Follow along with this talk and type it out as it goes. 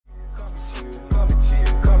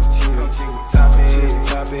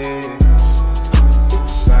it. It's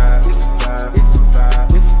a vibe, it's a vibe, it's a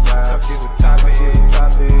vibe, it's a vibe. Come chill with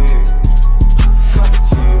top it. Come and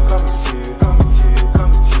chill, come and chill, come and chill,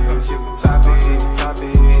 come and chill. Come chill with top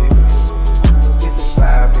it. It's a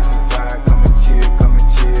vibe, it's a vibe. Come and chill, come and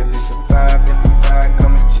chill. It's a vibe, it's a vibe.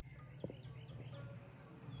 Come and chill.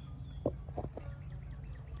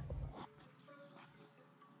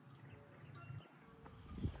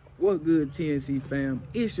 What good, TNC fam?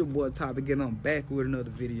 It's your boy Topic, and I'm back with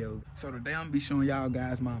another video. So today I'm gonna be showing y'all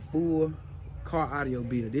guys my full car audio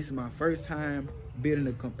build. This is my first time building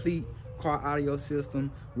a complete car audio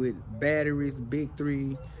system with batteries, big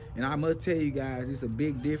 3. And I must tell you guys, it's a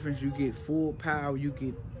big difference. You get full power, you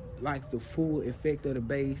get like the full effect of the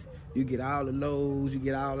bass, you get all the lows, you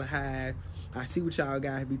get all the highs. I see what y'all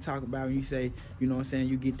guys be talking about when you say, you know what I'm saying,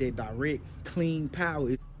 you get that direct, clean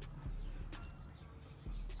power.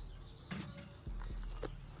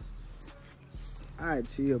 Alright,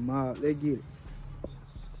 chill, mob. Let's get it.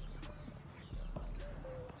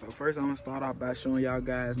 So first, I'm gonna start off by showing y'all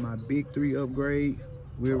guys my big 3 upgrade.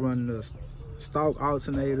 We're running the stock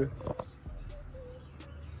alternator.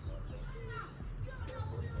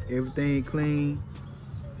 Everything clean.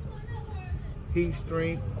 Heat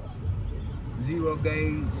strength. 0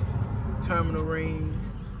 gauge. Terminal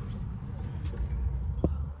rings.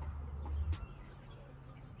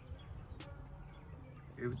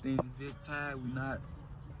 Everything zip tied, we not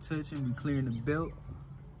touching, we clearing the belt.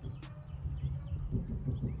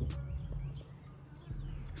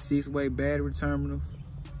 6-way battery terminals.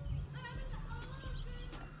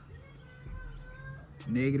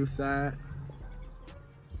 Negative side.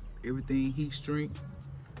 Everything heat shrink.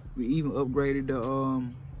 We even upgraded the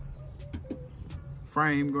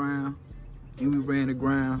frame ground, and we ran the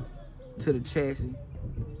ground to the chassis.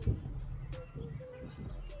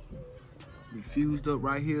 We fused up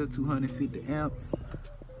right here, 250 amps.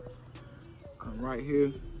 Come right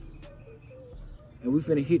here. And we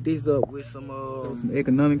finna hit this up with some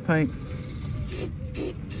economic paint.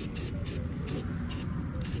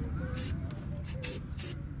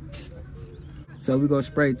 So we gonna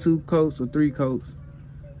spray 2 coats or 3 coats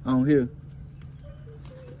on here.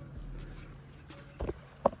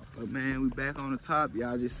 But man, we back on the top.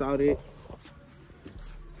 Y'all just saw that.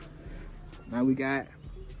 Now we got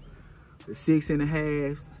the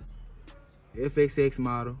 6.5 FXX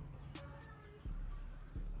model,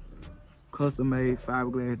 custom made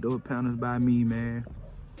fiberglass door panels by me, man.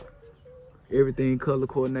 Everything color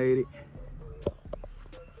coordinated.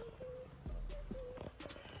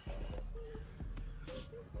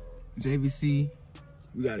 JVC,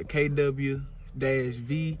 we got a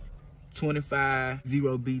KW-V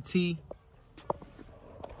 250BT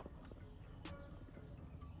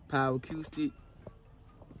power acoustic.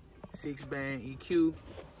 6-band EQ.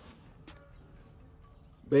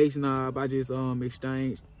 Bass knob, I just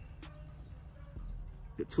exchanged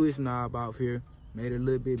the twist knob off here, made it a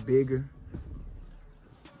little bit bigger.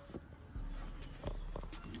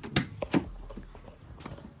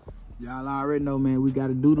 Y'all already know, man, we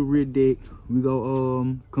gotta do the rear deck. We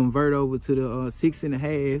go convert over to the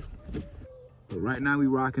 6.5. But right now we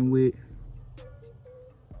rocking with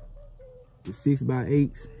the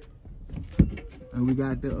 6x8s. And we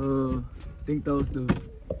got the, I think those the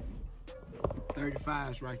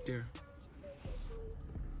 35s right there.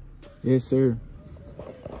 Yes, sir.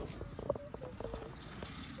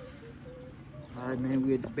 All right, man,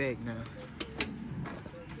 we at the back now.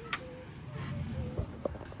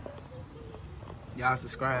 Y'all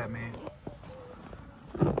subscribe, man.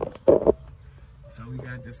 So we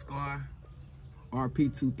got the Scar RP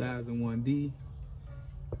 2001D,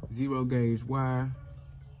 0 gauge wire.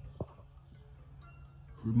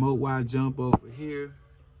 Remote wire jump over here.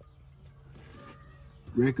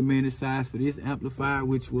 Recommended size for this amplifier,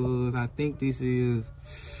 which was, I think this is,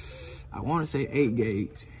 I want to say 8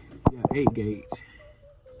 gauge. Yeah, 8 gauge.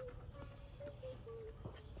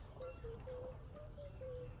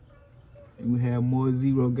 And we have more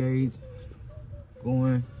 0 gauge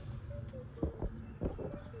going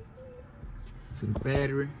to the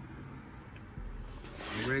battery.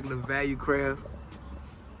 A regular value craft.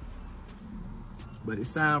 But it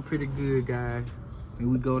sounds pretty good, guys.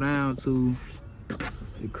 And we go down to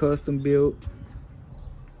the custom built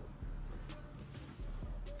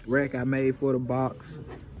rack I made for the box.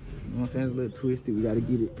 You know what I'm saying? It's a little twisted. We gotta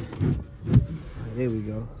get it. Right, there we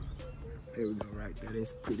go. There we go, right there.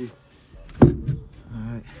 That's pretty.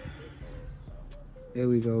 Alright. There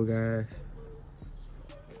we go, guys.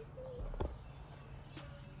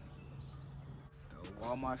 The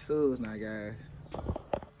Walmart subs now, guys.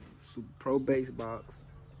 Super Pro bass box,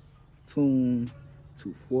 tune,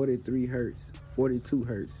 to 43 hertz, 42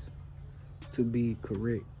 hertz to be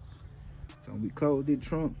correct. So when we close the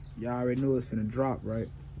trunk, y'all already know it's finna drop, right?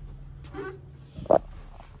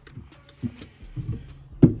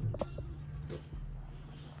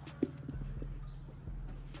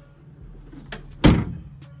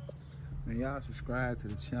 Man, y'all subscribe to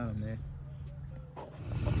the channel, man.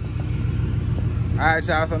 Alright,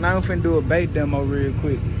 y'all, so now I'm finna do a bait demo real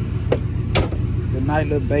quick. The nice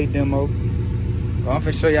little bait demo. I'm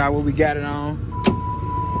finna show y'all what we got it on.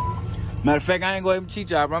 Matter of fact, I ain't gonna even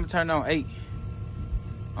teach y'all, but I'm turning on 8.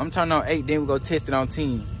 I'm turning on 8, then we go test it on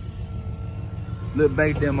 10. Little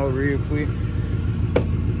bait demo real quick.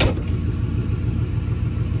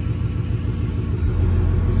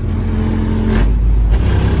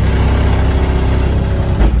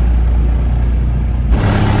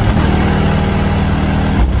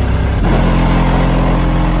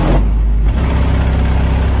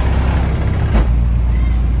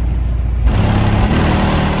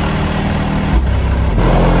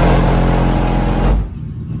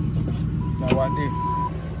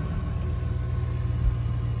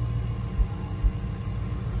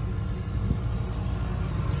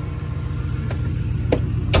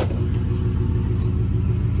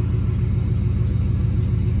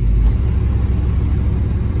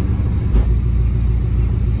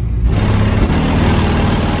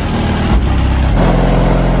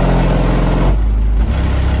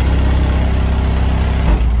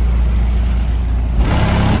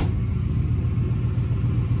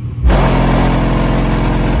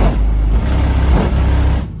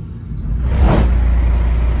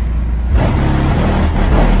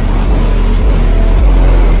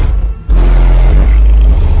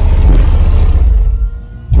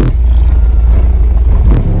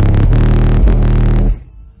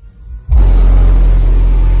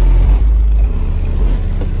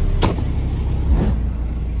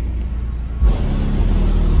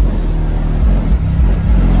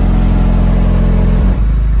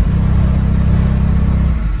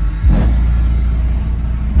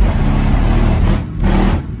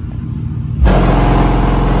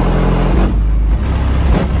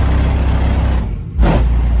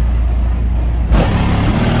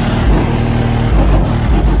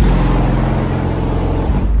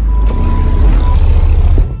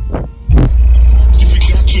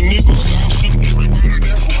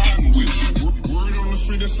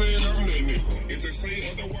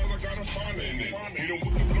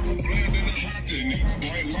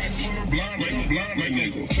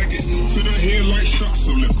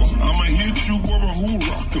 I'ma hit you with a who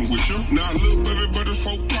rockin' with you. Now look, baby, but it's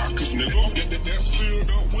 4 pockets, nigga. That's filled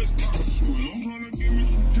up with boxes. Well, I'm tryna give me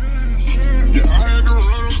some cash. Yeah, I had to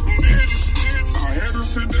run up the digits. I had to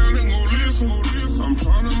sit down and go listen. I'm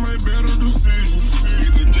tryna make better decisions.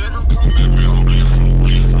 Get the jacket, come at me, I'm blessing.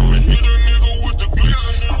 I'ma hit a nigga with the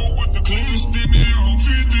glizzy. Clean skinny on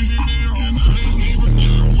 50. And I ain't even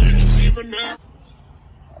now with even now.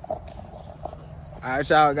 Alright,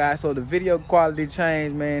 y'all guys, so the video quality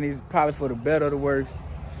change, man, is probably for the better or the worse.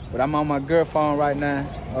 But I'm on my girl phone right now.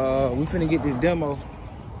 We finna get this demo.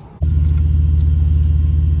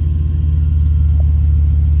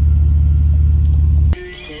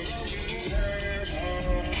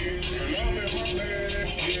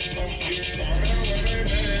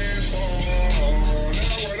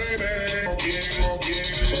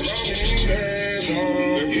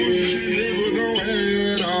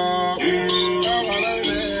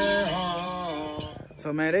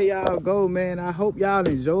 So man, there y'all go, man. I hope y'all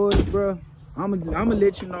enjoyed it, bro. I'ma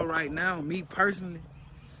let you know right now, me personally,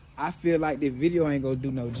 I feel like this video ain't gonna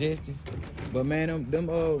do no justice. But man, them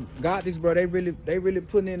Gothics, bro, they really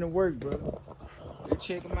putting in the work, bro. They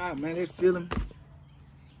check them out, man. They feel them.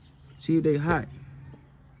 See if they hot.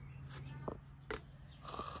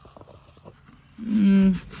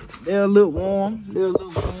 They're a little warm. You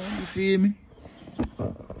feel me?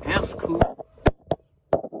 Amps cool.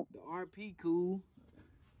 The RP cool.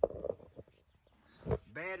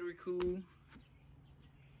 Battery cool.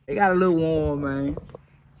 They got a little warm, man.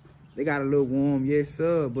 They got a little warm, yes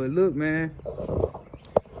sir. But look, man,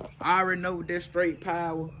 I already know with that straight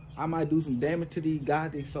power, I might do some damage to these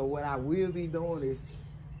Gothics. So what I will be doing is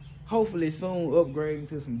hopefully soon upgrading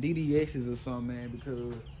to some DDXs or something, man,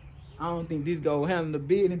 because I don't think this go handle the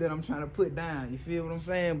business that I'm trying to put down. You feel what I'm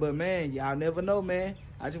saying? But man, y'all never know, man.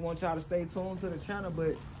 I just want y'all to stay tuned to the channel.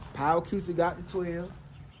 But Power QC got the 12.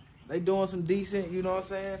 They doing some decent, you know what I'm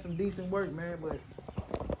saying? Some decent work, man. But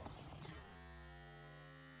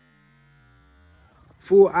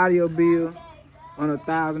full audio bill on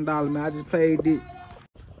 $1,000, man. I just played it.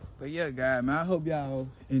 But yeah, guys, man, I hope y'all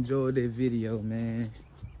enjoyed that video, man.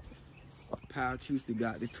 Power Acoustic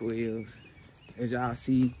got the 12s. As y'all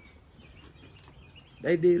see,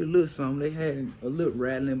 they did a little something. They had a little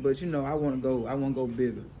rattling, but you know, I wanna go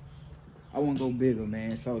bigger. I wanna go bigger,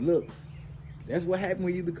 man. So look, that's what happened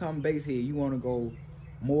when you become bass head. You wanna go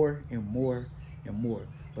more and more and more.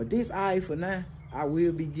 But this alright for now. I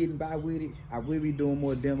will be getting by with it. I will be doing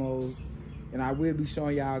more demos, and I will be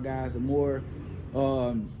showing y'all guys a more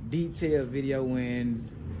detailed video when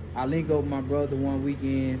I link up with my brother one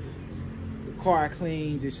weekend. The car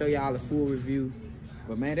clean, just show y'all the full review.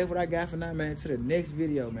 But man, that's what I got for now, man. To the next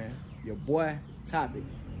video, man. Your boy Topic.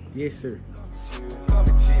 Yes, sir. Come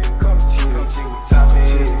and chill, come and chill, come chill with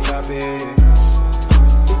Topic. It's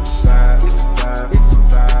a vibe, it's a vibe, it's a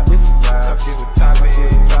vibe, it's a vibe. Come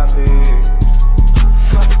chill with Topic.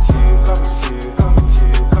 Come and chill, come and chill, come and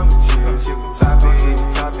chill, come and chill, come chill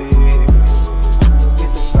with Topic. It's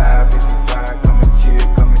a vibe, it's a vibe. Come and chill,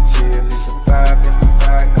 come and chill. It's a vibe, it's a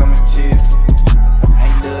vibe. Come and chill.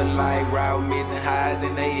 Ain't nothing like raw mids and highs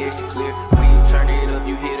and they extra clear. When you turn it up,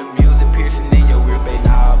 you hear the music piercing in your ear. Bass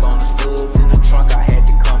knob on the subs in the trunk, I had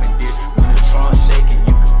to commandeer. When the trunk shaking,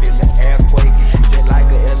 you can feel the air quaking. Just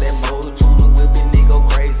like a LM motor, tuna whipping, it go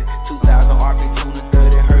crazy. 2000 RP tuna,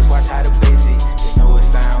 30 hertz, watch how the bass hit. You know it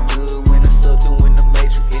sound good when it's up doing the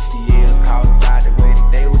matrix. HDLs called the ride the way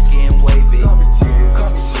they was getting wavy. Come and chill,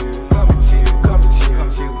 come and chill, come and chill, come and chill, come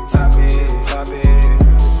chill with Topic. It's a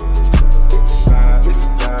vibe, it's a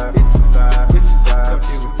vibe, it's a vibe, it's a vibe. Come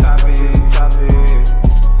chill with Topic.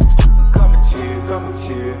 Come and chill, come and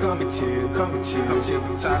chill, come and chill, come and chill, come chill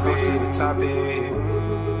with Topic.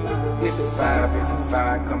 It's a vibe, it's a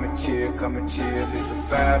vibe. Come and chill, come and chill. It's a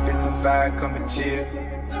vibe, it's a vibe. Come and chill.